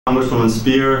Congresswoman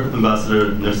Speier,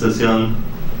 Ambassador Nersessian,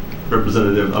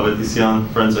 Representative Avetisian,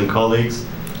 friends and colleagues.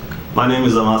 My name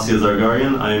is Amasia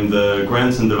Zargarian. I am the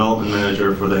Grants and Development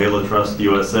Manager for the Halo Trust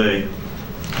USA.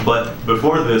 But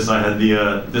before this, I had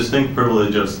the distinct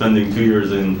privilege of spending 2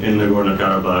 years in Nagorno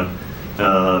Karabakh,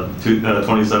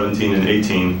 2017 and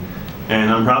 18.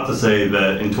 And I'm proud to say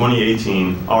that in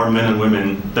 2018, our men and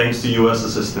women, thanks to US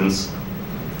assistance,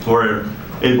 were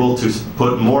able to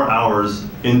put more hours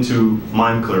into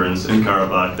mine clearance in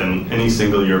Karabakh than any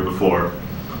single year before.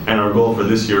 And our goal for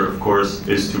this year, of course,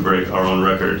 is to break our own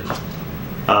record.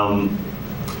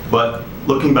 But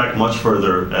looking back much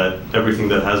further at everything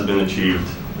that has been achieved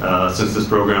since this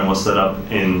program was set up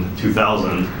in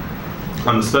 2000,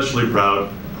 I'm especially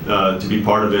proud to be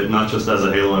part of it, not just as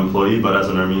a Halo employee, but as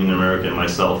an Armenian American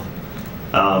myself.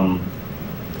 I'm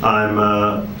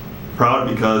proud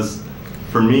because,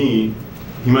 for me,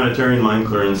 humanitarian mine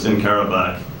clearance in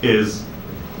Karabakh is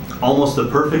almost a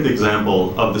perfect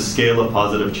example of the scale of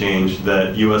positive change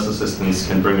that US assistance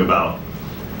can bring about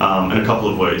in a couple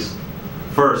of ways.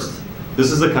 First,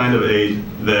 this is the kind of aid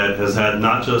that has had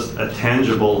not just a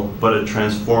tangible but a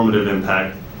transformative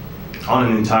impact on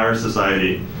an entire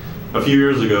society. A few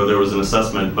years ago, there was an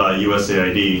assessment by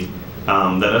USAID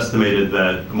that estimated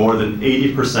that more than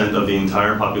 80% of the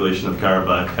entire population of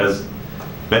Karabakh has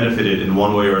benefited in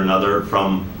one way or another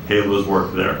from Halo's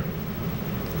work there.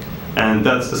 And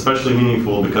that's especially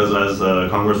meaningful because, as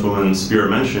Congresswoman Speier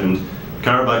mentioned,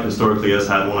 Karabakh historically has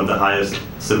had one of the highest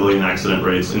civilian accident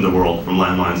rates in the world from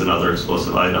landmines and other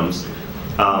explosive items,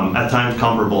 at times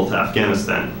comparable to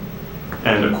Afghanistan.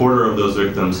 And a quarter of those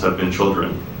victims have been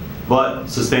children. But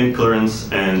sustained clearance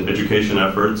and education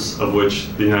efforts, of which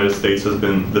the United States has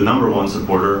been the #1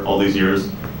 supporter all these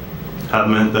years, have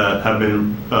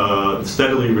been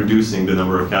steadily reducing the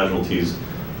number of casualties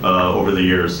over the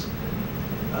years.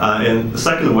 And the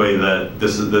second way that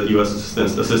U.S.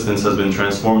 assistance has been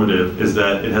transformative is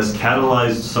that it has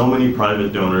catalyzed so many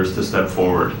private donors to step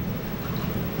forward.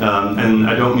 And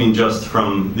I don't mean just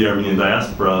from the Armenian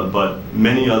diaspora, but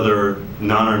many other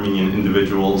non-Armenian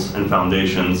individuals and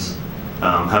foundations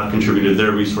have contributed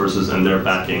their resources and their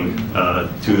backing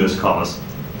to this cause.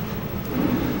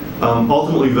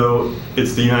 Ultimately, though,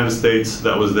 it's the United States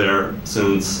that was there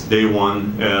since day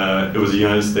one. It was the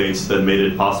United States that made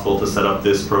it possible to set up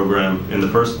this program in the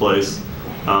first place,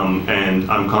 and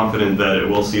I'm confident that it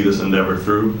will see this endeavor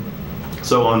through.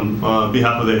 So on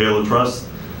behalf of the Halo Trust,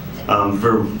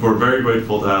 we're very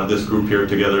grateful to have this group here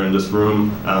together in this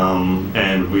room,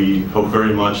 and we hope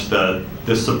very much that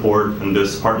this support and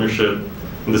this partnership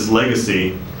and this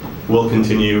legacy will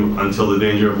continue until the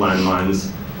danger of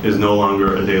landmines is no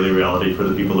longer a daily reality for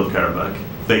the people of Karabakh.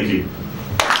 Thank you.